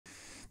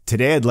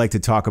Today I'd like to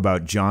talk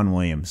about John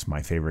Williams,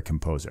 my favorite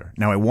composer.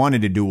 Now, I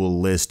wanted to do a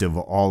list of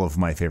all of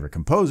my favorite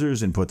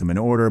composers and put them in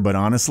order, but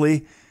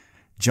honestly,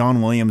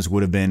 John Williams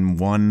would have been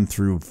 1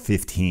 through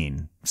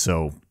 15,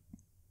 so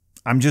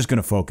I'm just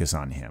going to focus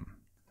on him.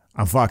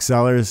 I'm Fox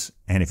Cellars,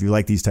 and if you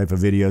like these type of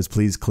videos,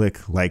 please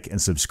click like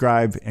and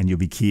subscribe, and you'll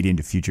be keyed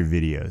into future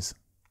videos.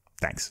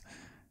 Thanks.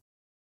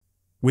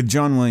 With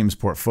John Williams'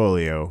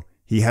 portfolio,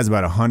 he has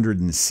about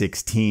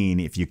 116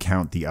 if you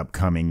count the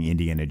upcoming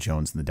Indiana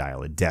Jones and the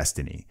Dial of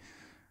Destiny,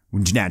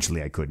 which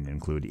naturally I couldn't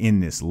include in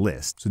this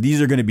list. So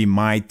these are going to be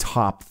my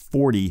top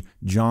 40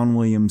 John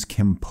Williams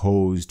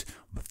composed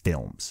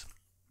films.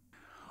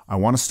 I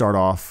want to start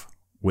off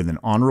with an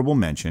honorable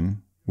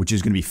mention, which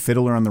is going to be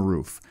Fiddler on the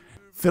Roof.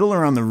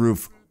 Fiddler on the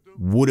Roof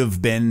would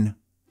have been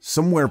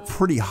somewhere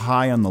pretty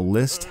high on the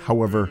list.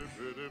 However,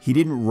 he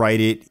didn't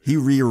write it. He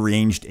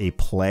rearranged a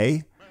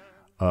play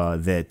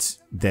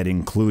that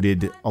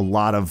included a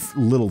lot of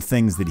little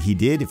things that he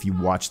did. If you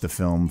watch the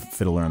film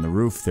Fiddler on the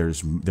Roof,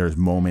 there's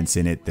moments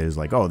in it there's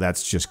like, oh,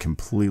 that's just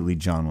completely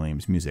John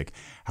Williams music.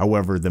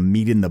 However, the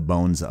meat and the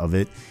bones of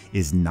it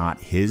is not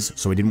his,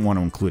 so I didn't want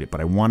to include it,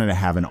 but I wanted to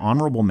have an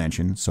honorable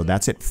mention, so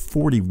that's at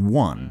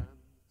 41.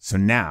 So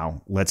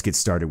now, let's get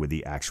started with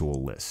the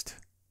actual list.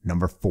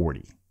 Number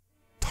 40,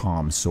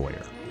 Tom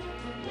Sawyer.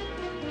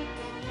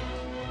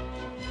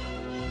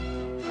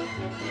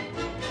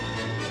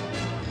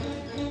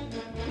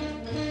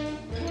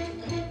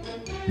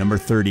 Number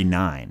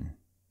 39,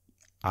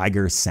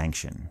 Eiger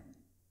Sanction.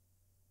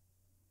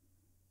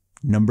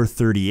 Number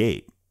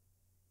 38,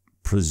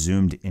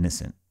 Presumed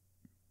Innocent.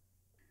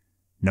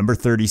 Number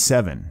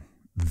 37,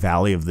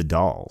 Valley of the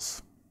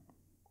Dolls.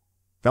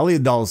 Valley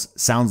of the Dolls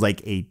sounds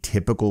like a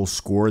typical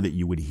score that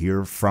you would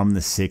hear from the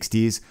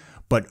 60s,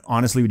 but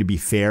honestly, to be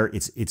fair,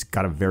 it's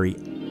got a very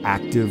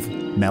active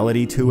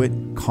melody to it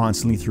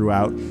constantly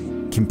throughout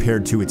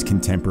compared to its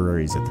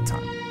contemporaries at the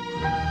time.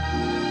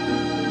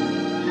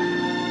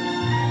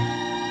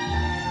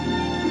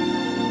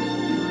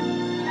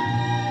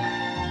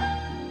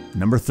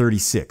 Number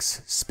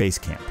 36, Space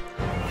Camp.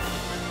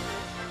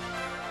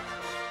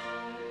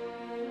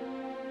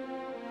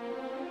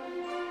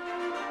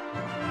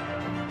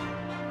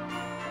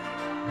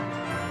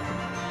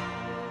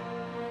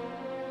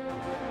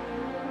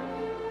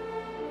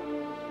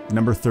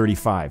 Number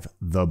 35,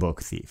 The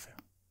Book Thief.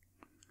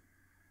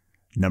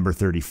 Number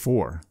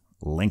 34,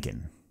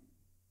 Lincoln.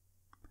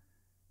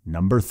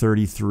 Number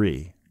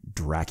 33,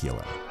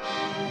 Dracula.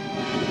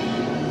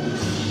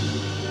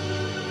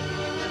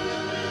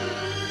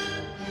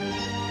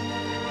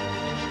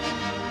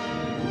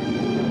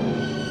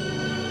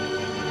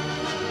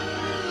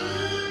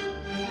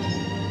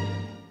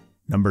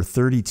 Number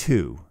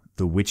 32,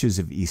 The Witches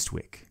of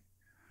Eastwick.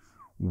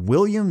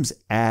 Williams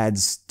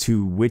adds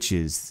to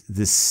Witches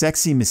this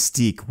sexy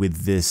mystique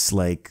with this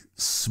like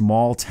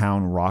small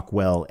town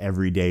Rockwell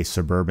everyday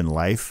suburban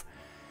life.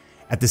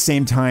 At the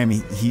same time,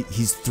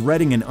 he's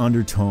threading an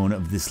undertone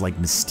of this like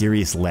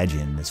mysterious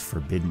legend, this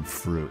forbidden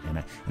fruit, and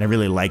I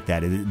really like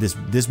that.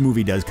 This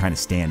movie does kind of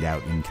stand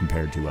out in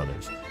compared to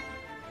others.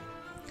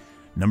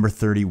 Number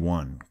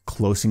 31,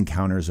 Close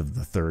Encounters of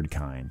the Third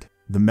Kind.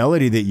 The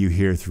melody that you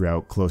hear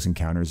throughout Close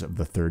Encounters of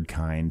the Third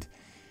Kind,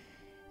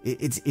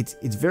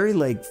 it's very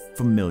like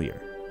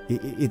familiar.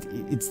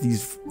 It's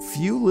these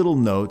few little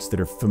notes that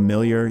are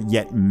familiar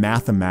yet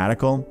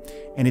mathematical,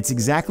 and it's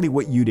exactly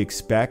what you'd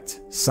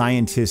expect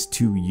scientists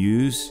to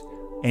use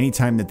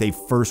anytime that they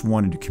first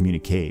wanted to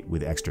communicate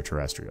with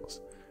extraterrestrials.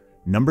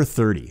 Number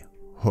 30,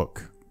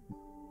 Hook.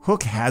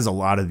 Hook has a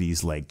lot of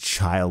these like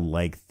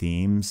childlike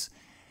themes.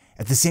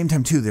 At the same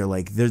time, too, they're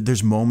like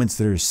there's moments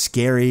that are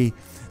scary.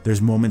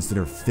 There's moments that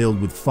are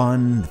filled with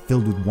fun,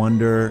 filled with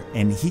wonder,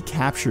 and he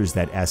captures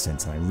that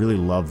essence. And I really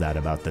love that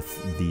about the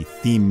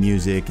theme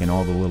music and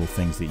all the little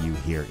things that you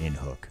hear in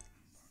Hook.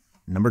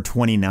 Number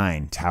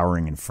 29,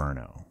 Towering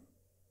Inferno.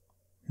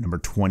 Number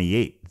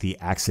 28, The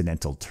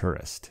Accidental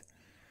Tourist.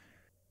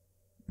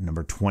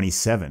 Number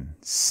 27,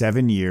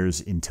 7 Years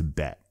in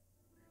Tibet.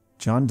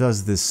 John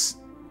does this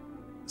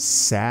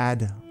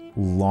sad,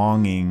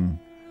 longing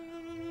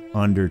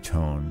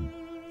undertone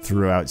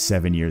throughout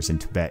 7 Years in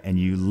Tibet, and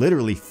you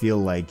literally feel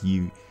like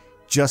you,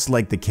 just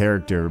like the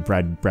character,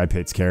 Brad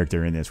Pitt's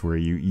character in this, where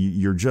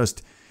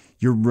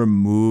you're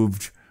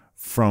removed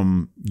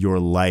from your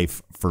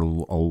life for,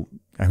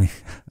 I mean,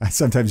 I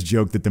sometimes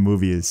joke that the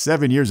movie is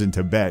 7 Years in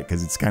Tibet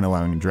because it's kind of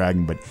long and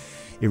dragging, but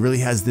it really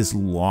has this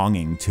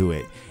longing to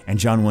it, and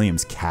John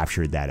Williams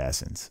captured that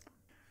essence.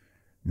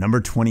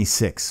 Number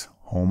 26,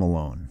 Home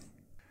Alone.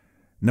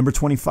 Number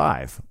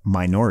 25,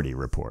 Minority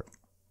Report.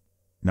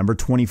 Number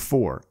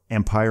 24,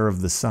 Empire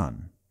of the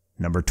Sun.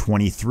 Number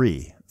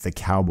 23, The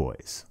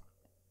Cowboys.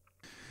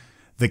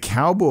 The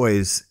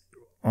Cowboys,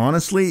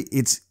 honestly,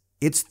 it's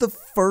the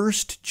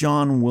first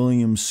John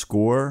Williams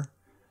score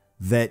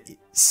that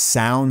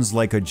sounds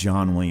like a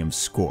John Williams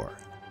score.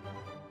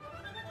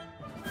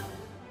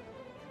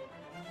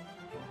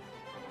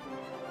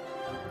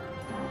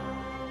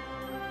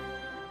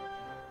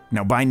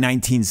 Now, by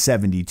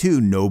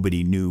 1972,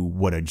 nobody knew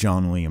what a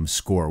John Williams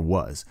score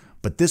was.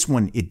 But this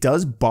one, it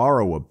does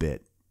borrow a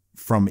bit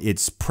from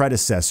its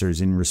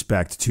predecessors in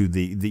respect to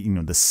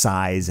the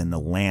size and the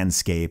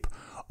landscape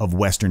of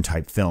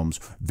Western-type films.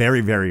 Very,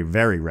 very,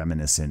 very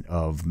reminiscent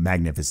of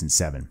Magnificent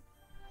Seven.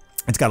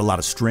 It's got a lot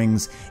of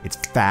strings, it's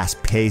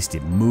fast-paced,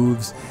 it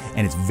moves,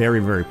 and it's very,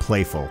 very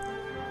playful.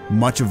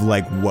 Much of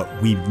like what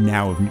we've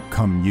now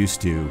come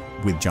used to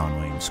with John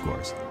Williams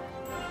scores.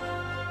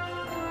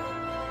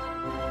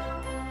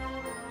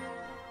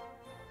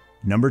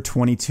 Number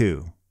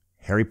 22,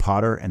 Harry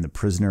Potter and the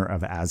Prisoner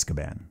of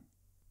Azkaban.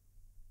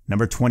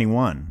 Number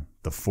 21,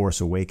 The Force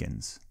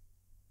Awakens.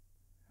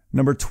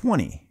 Number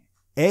 20,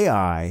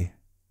 AI,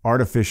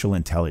 Artificial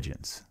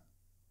Intelligence.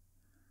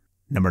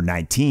 Number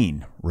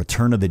 19,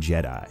 Return of the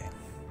Jedi.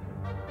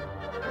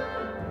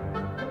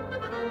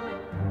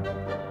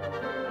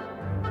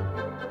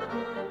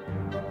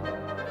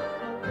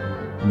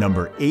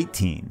 Number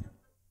 18,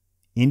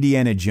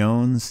 Indiana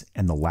Jones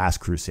and the Last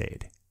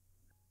Crusade.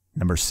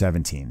 Number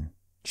 17,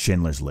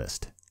 Schindler's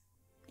List.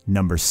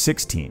 Number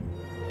 16,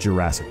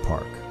 Jurassic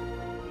Park.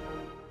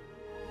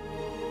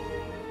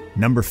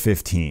 Number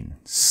 15,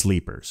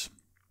 Sleepers.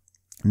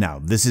 Now,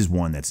 this is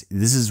one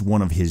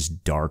of his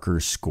darker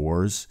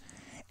scores,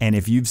 and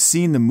if you've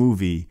seen the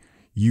movie,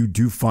 you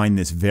do find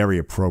this very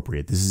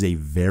appropriate. This is a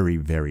very,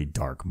 very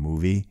dark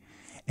movie,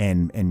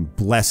 and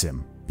bless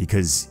him,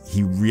 because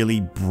he really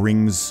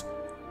brings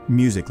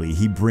musically,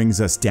 he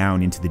brings us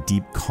down into the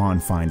deep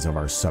confines of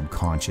our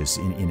subconscious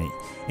in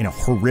a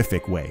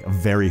horrific way, a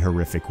very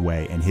horrific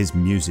way, and his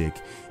music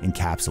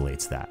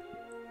encapsulates that.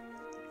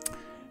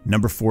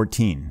 Number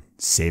 14,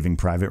 Saving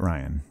Private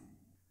Ryan.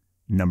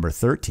 Number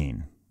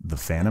 13, The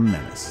Phantom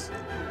Menace.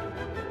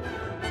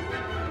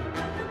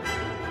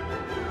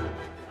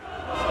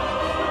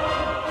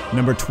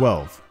 Number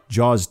 12,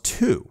 Jaws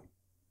 2,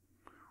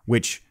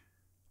 which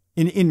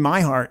in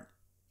my heart,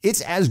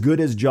 it's as good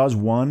as Jaws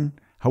 1.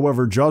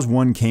 However, Jaws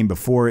 1 came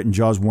before it, and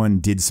Jaws 1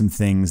 did some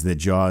things that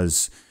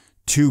Jaws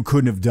 2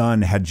 couldn't have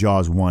done had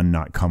Jaws 1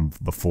 not come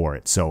before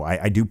it. So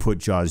I do put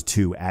Jaws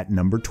 2 at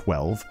number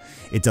 12.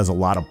 It does a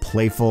lot of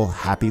playful,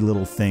 happy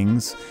little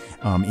things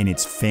in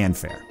its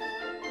fanfare.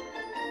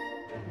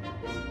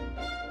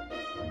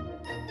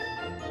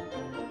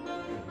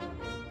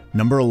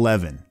 Number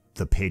 11,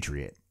 The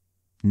Patriot.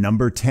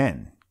 Number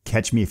 10,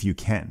 Catch Me If You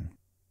Can.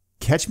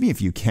 Catch Me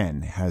If You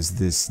Can has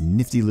this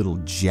nifty little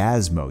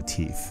jazz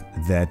motif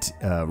that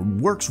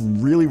works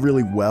really,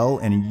 really well,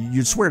 and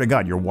you swear to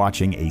God you're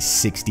watching a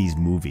 60s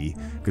movie,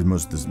 because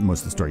most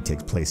of the story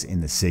takes place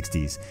in the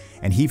 60s,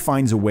 and he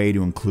finds a way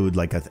to include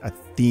like a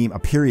theme, a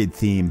period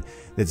theme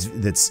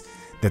that's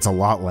a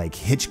lot like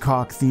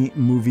Hitchcock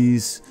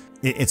movies.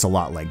 It's a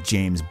lot like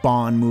James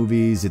Bond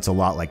movies. It's a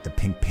lot like the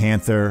Pink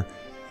Panther.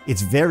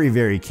 It's very,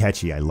 very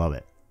catchy. I love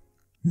it.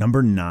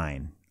 Number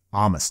 9,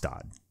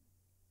 Amistad.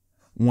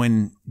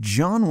 When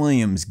John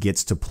Williams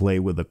gets to play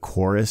with a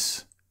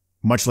chorus,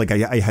 much like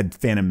I had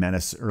Phantom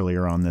Menace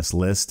earlier on this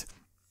list,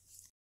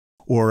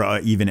 or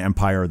even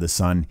Empire of the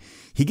Sun,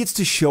 he gets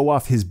to show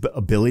off his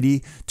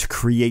ability to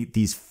create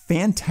these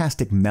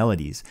fantastic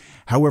melodies.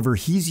 However,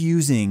 he's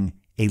using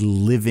a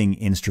living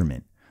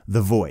instrument,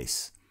 the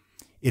voice.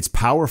 It's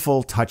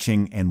powerful,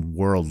 touching, and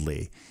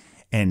worldly,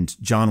 and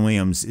John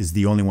Williams is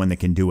the only one that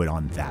can do it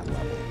on that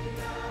level.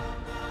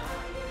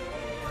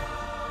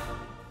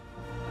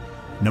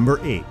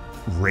 Number 8,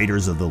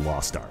 Raiders of the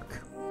Lost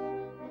Ark.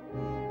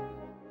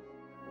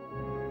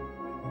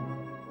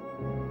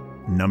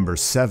 Number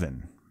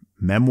 7,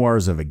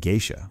 Memoirs of a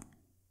Geisha.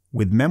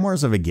 With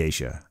Memoirs of a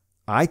Geisha,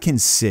 I can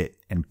sit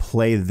and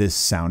play this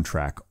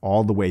soundtrack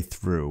all the way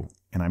through,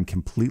 and I'm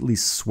completely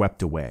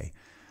swept away.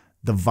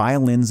 The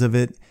violins of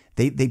it,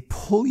 they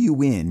pull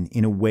you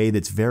in a way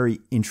that's very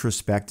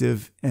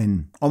introspective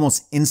and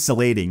almost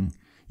insulating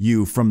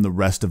you from the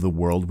rest of the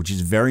world, which is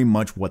very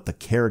much what the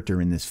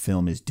character in this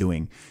film is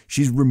doing.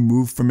 She's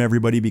removed from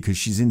everybody because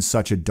she's in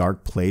such a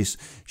dark place.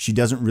 She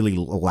doesn't really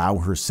allow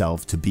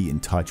herself to be in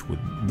touch with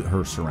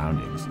her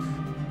surroundings.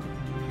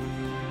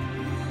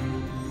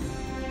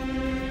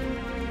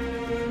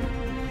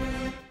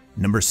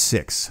 Number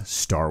 6,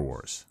 Star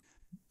Wars.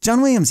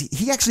 John Williams,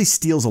 he actually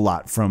steals a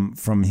lot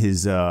from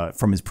his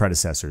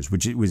predecessors,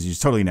 which is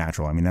totally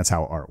natural. I mean, that's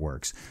how art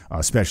works,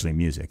 especially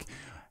music.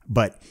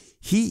 But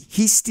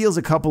he steals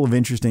a couple of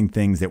interesting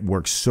things that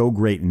work so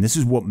great, and this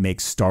is what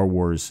makes Star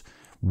Wars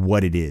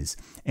what it is.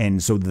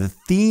 And so the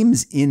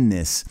themes in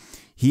this,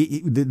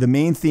 the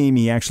main theme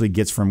he actually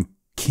gets from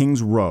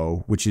King's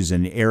Row, which is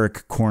an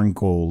Eric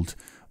Korngold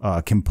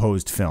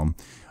composed film.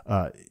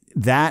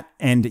 That,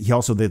 and he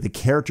also, the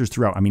characters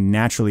throughout, I mean,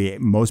 naturally,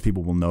 most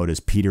people will notice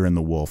Peter and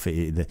the Wolf.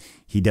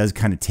 He does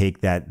kind of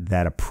take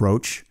that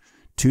approach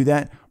to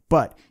that,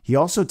 but he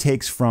also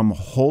takes from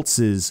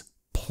Holtz's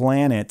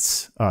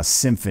Planets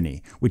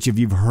Symphony, which if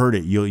you've heard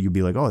it, you'll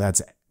be like, oh,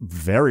 that's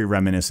very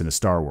reminiscent of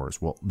Star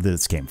Wars. Well,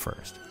 this came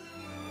first.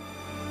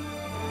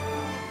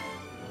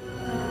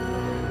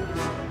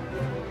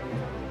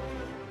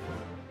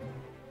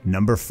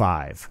 Number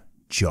 5,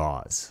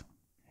 Jaws.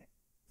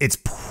 It's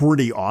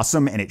pretty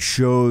awesome, and it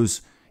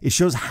shows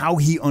how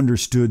he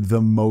understood the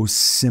most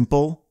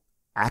simple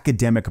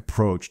academic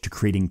approach to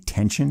creating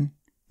tension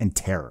and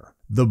terror.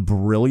 The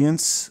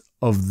brilliance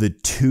of the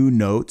two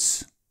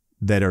notes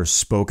that are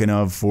spoken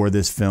of for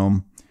this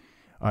film,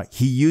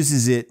 he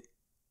uses it.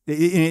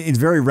 It's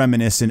very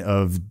reminiscent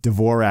of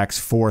Dvorak's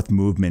fourth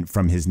movement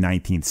from his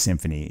 19th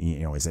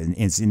symphony,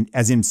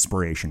 as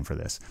inspiration for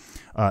this.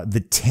 The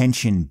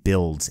tension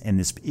builds, and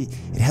it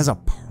has a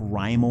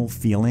primal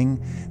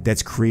feeling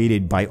that's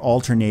created by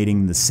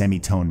alternating the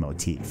semitone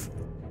motif.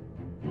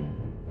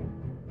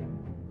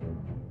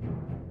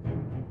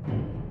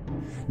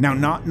 Now,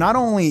 not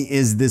only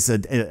is this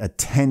a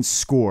tense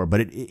score,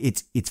 but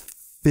it's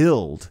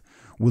filled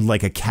with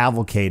like a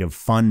cavalcade of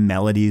fun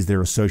melodies that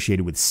are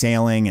associated with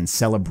sailing and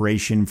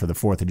celebration for the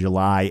 4th of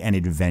July and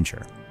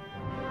adventure.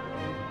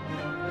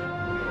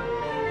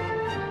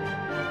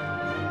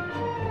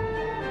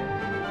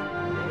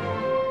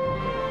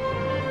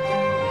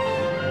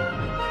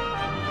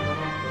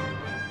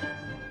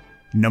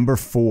 Number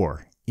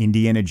 4,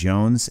 Indiana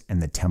Jones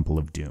and the Temple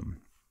of Doom.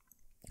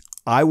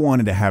 I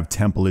wanted to have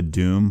Temple of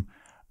Doom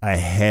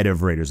ahead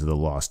of Raiders of the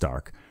Lost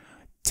Ark.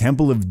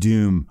 Temple of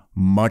Doom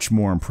much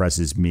more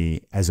impresses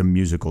me as a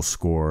musical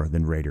score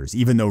than Raiders,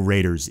 even though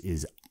Raiders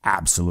is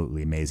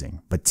absolutely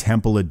amazing. But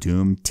Temple of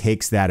Doom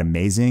takes that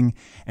amazing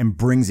and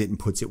brings it and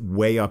puts it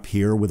way up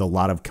here with a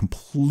lot of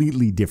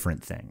completely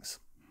different things.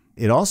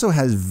 It also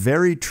has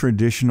very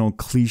traditional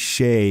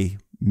cliche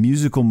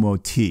musical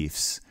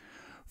motifs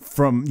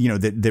from,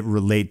 that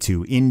relate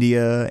to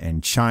India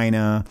and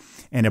China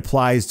and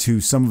applies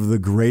to some of the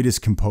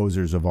greatest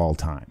composers of all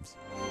times.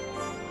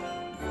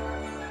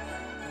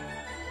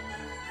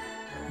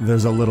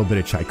 There's a little bit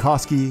of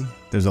Tchaikovsky,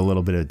 there's a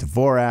little bit of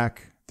Dvorak,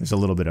 there's a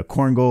little bit of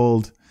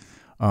Korngold.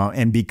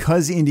 And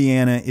because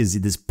Indiana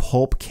is this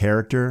pulp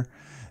character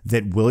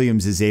that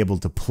Williams is able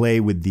to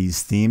play with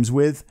these themes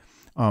with,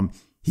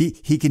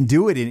 he can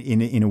do it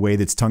in a way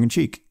that's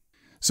tongue-in-cheek.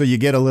 So you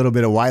get a little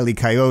bit of Wile E.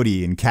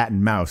 Coyote and Cat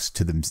and Mouse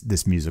to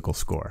this musical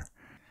score.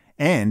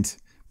 And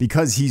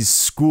because he's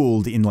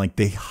schooled in like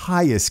the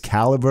highest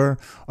caliber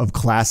of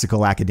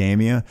classical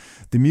academia,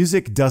 the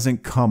music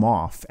doesn't come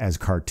off as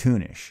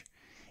cartoonish.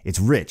 It's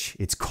rich,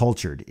 it's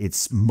cultured,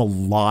 it's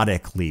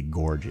melodically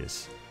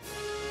gorgeous.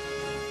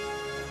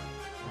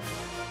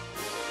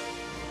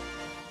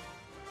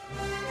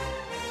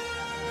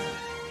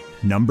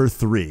 Number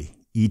 3,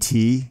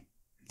 E.T.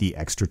 the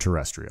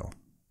Extraterrestrial.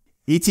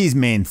 E.T.'s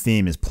main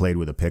theme is played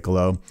with a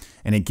piccolo,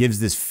 and it gives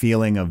this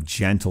feeling of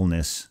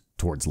gentleness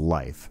towards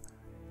life.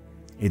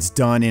 It's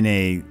done in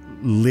a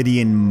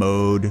Lydian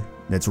mode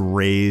that's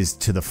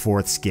raised to the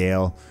 4th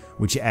scale,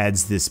 which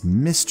adds this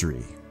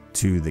mystery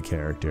to the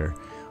character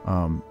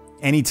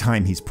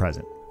anytime he's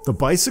present. The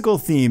bicycle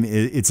theme,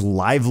 it's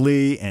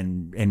lively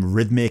and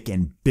rhythmic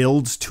and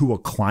builds to a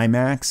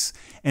climax.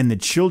 And the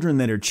children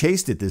that are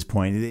chased at this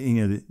point,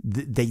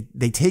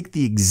 they take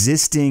the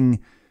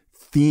existing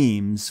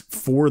themes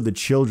for the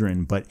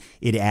children, but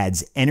it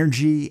adds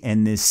energy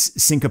and this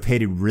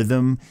syncopated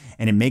rhythm,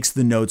 and it makes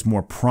the notes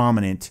more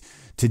prominent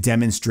to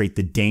demonstrate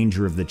the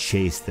danger of the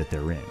chase that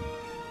they're in.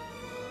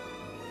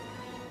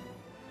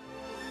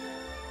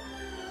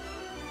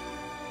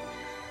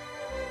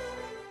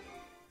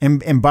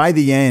 And by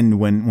the end,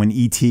 when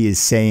E.T. is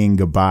saying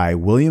goodbye,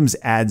 Williams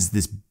adds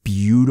this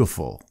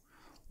beautiful,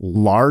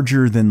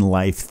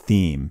 larger-than-life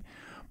theme.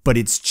 But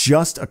it's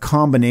just a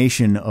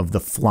combination of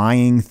the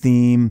flying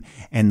theme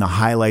and the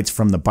highlights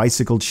from the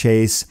bicycle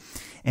chase.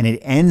 And it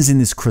ends in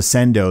this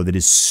crescendo that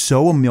is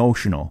so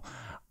emotional.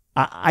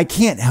 I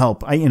can't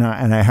help, and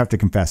I have to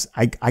confess,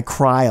 I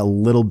cry a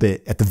little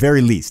bit, at the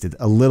very least,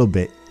 a little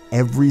bit,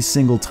 every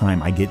single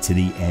time I get to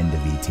the end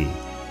of E.T.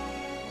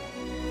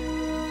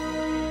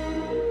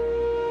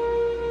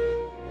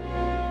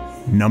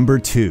 Number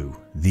 2,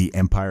 The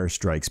Empire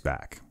Strikes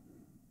Back.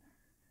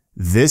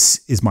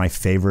 This is my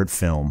favorite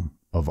film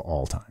of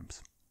all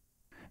times.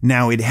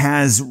 Now, it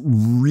has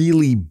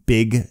really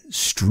big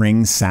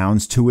string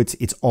sounds to it.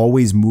 It's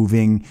always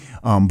moving,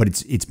 but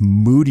it's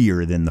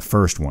moodier than the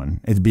first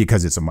one. It's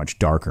because it's a much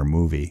darker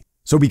movie.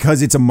 So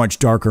because it's a much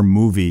darker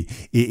movie,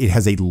 it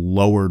has a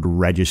lowered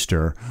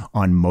register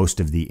on most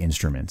of the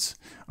instruments,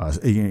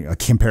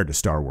 compared to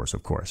Star Wars,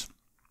 of course.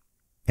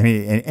 I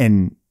mean,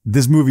 and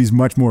this movie is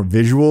much more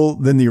visual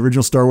than the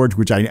original Star Wars,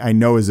 which I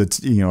know is a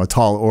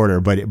tall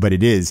order, but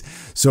it is.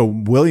 So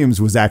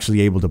Williams was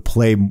actually able to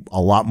play a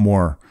lot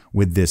more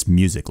with this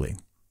musically.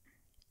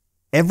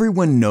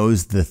 Everyone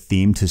knows the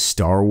theme to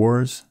Star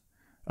Wars.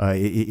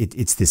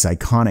 It's this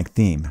iconic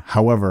theme.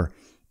 However,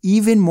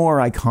 even more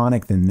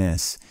iconic than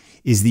this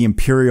is the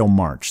Imperial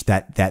March,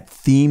 that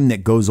theme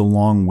that goes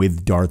along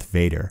with Darth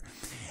Vader.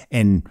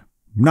 And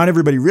not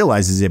everybody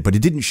realizes it, but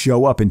it didn't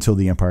show up until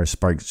The Empire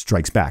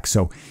Strikes Back.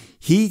 So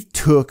he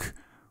took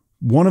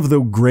one of the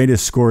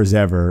greatest scores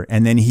ever,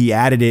 and then he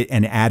added it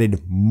and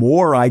added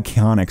more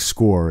iconic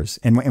scores.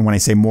 And when I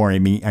say more, I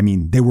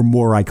mean they were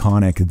more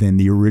iconic than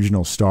the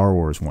original Star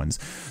Wars ones.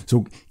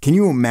 So can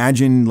you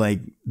imagine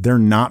like there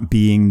not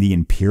being the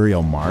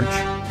Imperial March?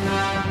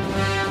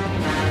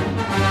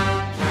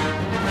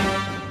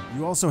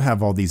 also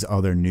have all these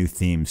other new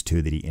themes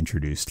too that he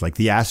introduced, like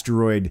the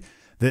asteroid,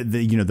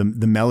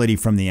 the melody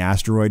from the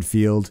asteroid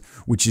field,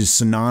 which is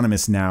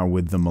synonymous now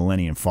with the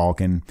Millennium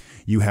Falcon.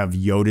 You have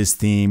Yoda's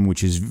theme,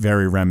 which is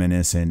very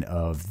reminiscent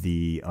of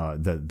the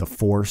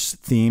Force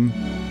theme.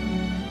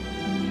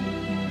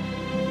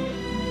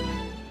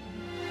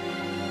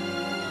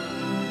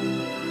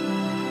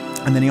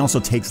 And then he also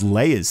takes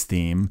Leia's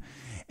theme,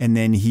 and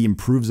then he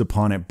improves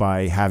upon it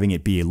by having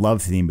it be a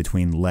love theme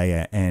between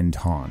Leia and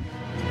Han.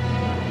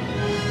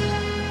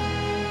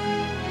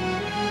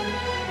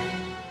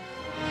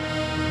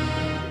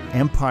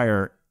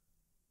 Empire,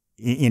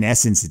 in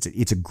essence,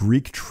 it's a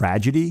Greek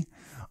tragedy.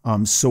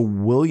 So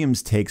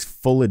Williams takes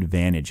full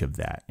advantage of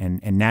that.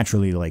 And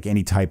naturally, like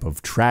any type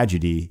of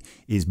tragedy,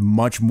 is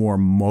much more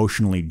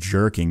emotionally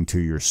jerking to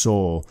your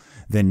soul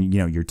than,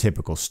 your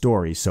typical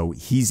story. So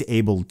he's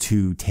able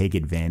to take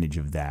advantage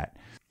of that.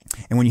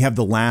 And when you have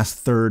the last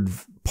third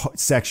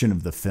section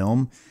of the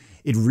film,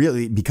 it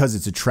really, because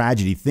it's a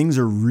tragedy, things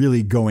are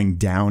really going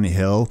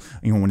downhill,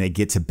 when they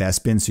get to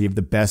Bespin. So you have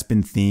the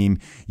Bespin theme,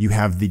 you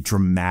have the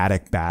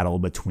dramatic battle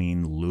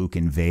between Luke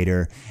and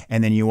Vader,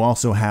 and then you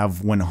also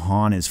have when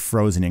Han is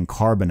frozen in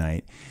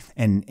carbonite,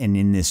 and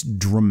in this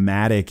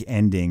dramatic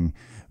ending,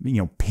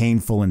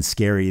 painful and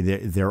scary,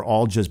 they're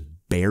all just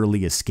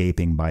barely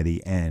escaping by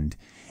the end.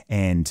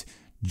 And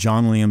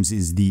John Williams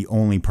is the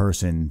only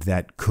person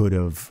that could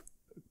have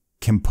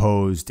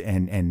composed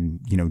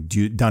and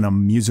done a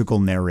musical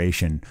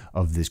narration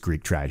of this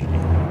Greek tragedy.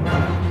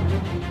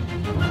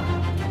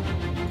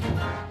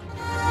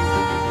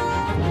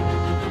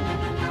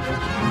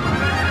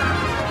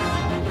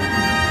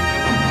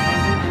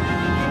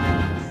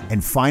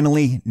 And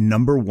finally,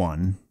 number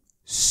 1,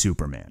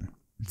 Superman.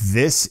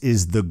 This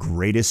is the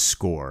greatest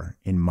score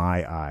in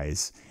my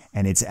eyes,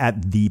 and it's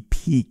at the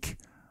peak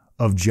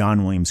of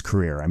John Williams'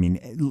 career. I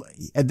mean,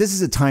 this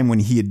is a time when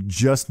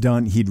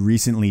he'd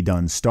recently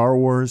done Star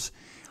Wars.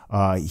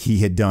 He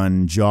had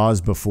done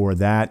Jaws before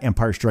that.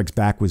 Empire Strikes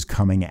Back was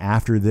coming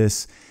after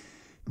this.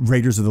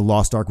 Raiders of the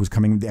Lost Ark was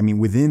coming. I mean,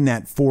 within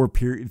that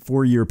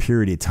 4-year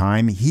period of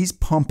time, he's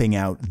pumping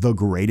out the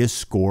greatest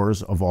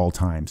scores of all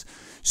times.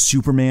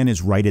 Superman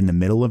is right in the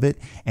middle of it,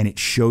 and it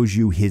shows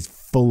you his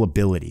full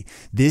ability.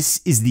 This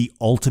is the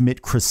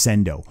ultimate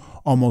crescendo.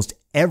 Almost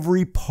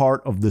every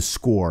part of the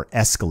score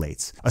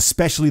escalates,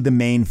 especially the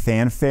main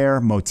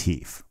fanfare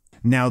motif.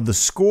 Now, the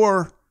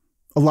score,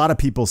 a lot of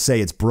people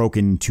say it's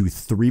broken into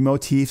 3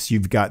 motifs.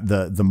 You've got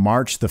the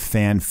march, the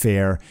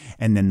fanfare,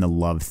 and then the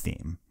love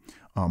theme.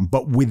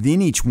 But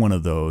within each one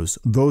of those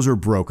are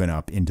broken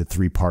up into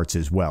 3 parts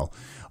as well.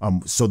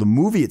 So the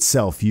movie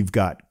itself, you've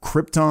got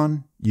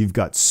Krypton, you've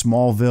got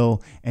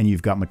Smallville, and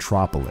you've got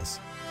Metropolis.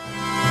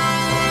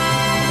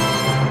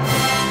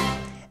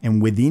 And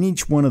within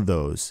each one of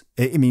those,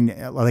 I mean,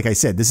 like I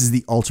said, this is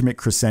the ultimate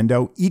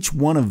crescendo. Each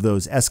one of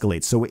those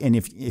escalates. So, and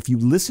if you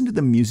listen to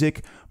the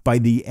music by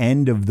the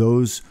end of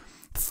those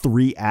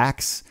 3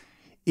 acts,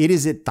 it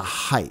is at the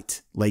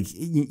height. Like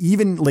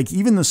even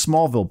the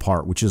Smallville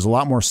part, which is a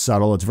lot more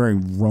subtle. It's very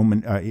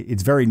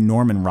it's very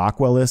Norman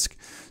Rockwell-esque.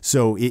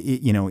 So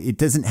it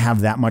doesn't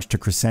have that much to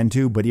crescendo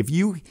to. But if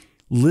you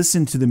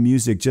listen to the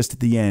music just at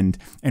the end,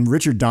 and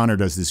Richard Donner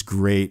does this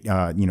great,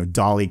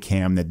 dolly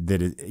cam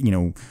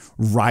that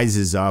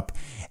rises up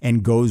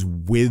and goes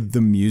with the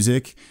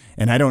music.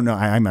 And I don't know,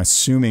 I'm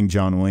assuming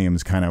John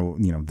Williams kind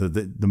of,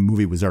 the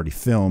movie was already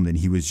filmed and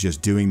he was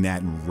just doing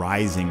that and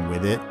rising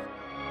with it.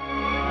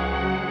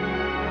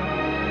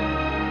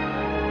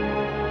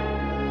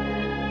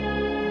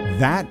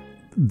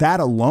 That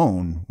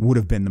alone would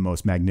have been the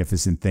most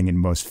magnificent thing in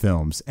most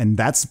films. And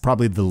that's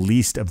probably the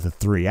least of the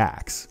 3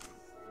 acts.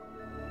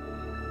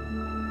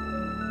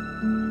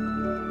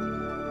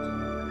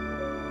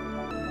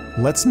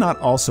 Let's not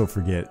also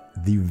forget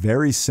the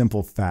very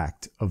simple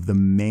fact of the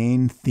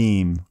main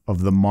theme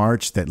of the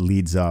march that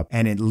leads up,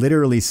 and it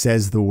literally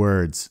says the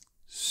words,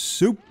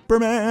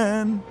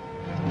 Superman!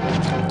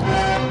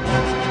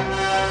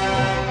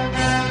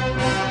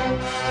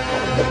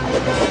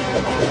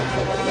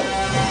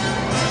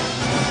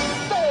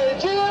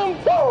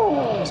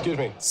 Excuse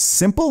me.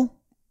 Simple,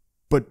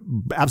 but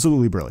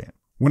absolutely brilliant.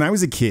 When I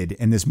was a kid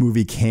and this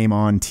movie came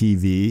on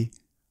TV,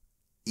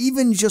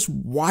 even just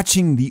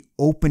watching the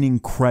opening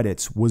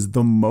credits was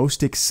the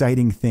most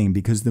exciting thing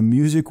because the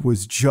music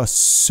was just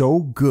so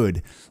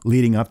good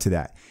leading up to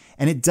that.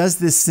 And it does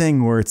this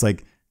thing where it's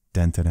like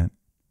dun dun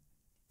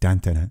dun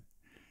dun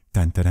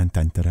dun dun dun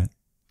dun dun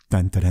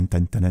dun dun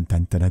dun dun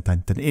dun dun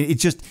dun dun.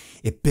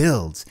 It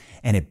builds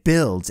and it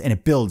builds and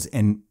it builds,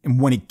 and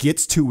when it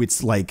gets to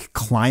its like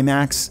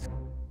climax,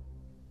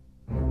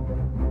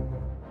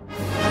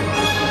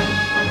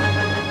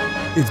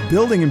 it's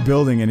building and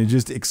building, and it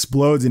just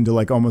explodes into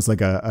like almost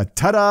like a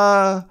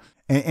ta-da.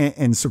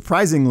 And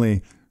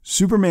surprisingly,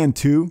 Superman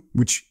 2,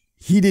 which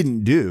he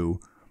didn't do,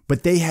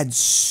 But they had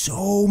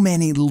so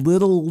many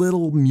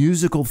little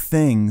musical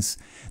things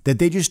that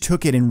they just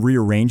took it and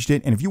rearranged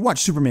it. And if you watch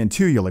Superman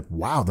 2, you're like,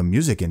 wow, the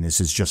music in this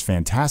is just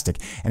fantastic.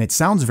 And it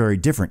sounds very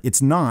different.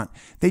 It's not.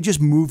 They just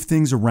moved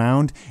things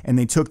around and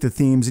they took the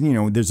themes and, you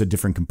know, there's a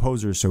different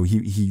composer, so he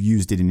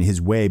used it in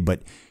his way,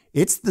 but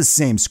it's the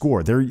same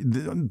score.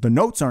 The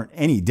notes aren't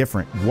any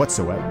different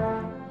whatsoever.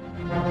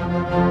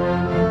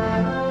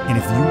 And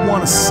if you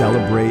want to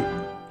celebrate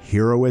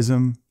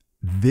heroism,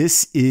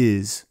 this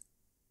is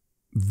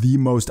the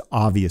most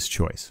obvious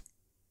choice.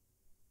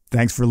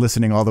 Thanks for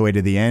listening all the way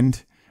to the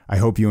end. I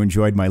hope you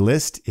enjoyed my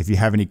list. If you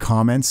have any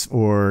comments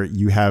or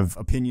you have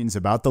opinions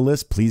about the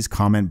list, please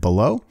comment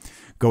below.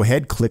 Go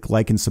ahead, click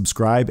like and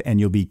subscribe, and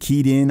you'll be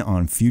keyed in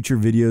on future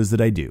videos that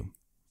I do.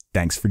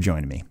 Thanks for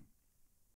joining me.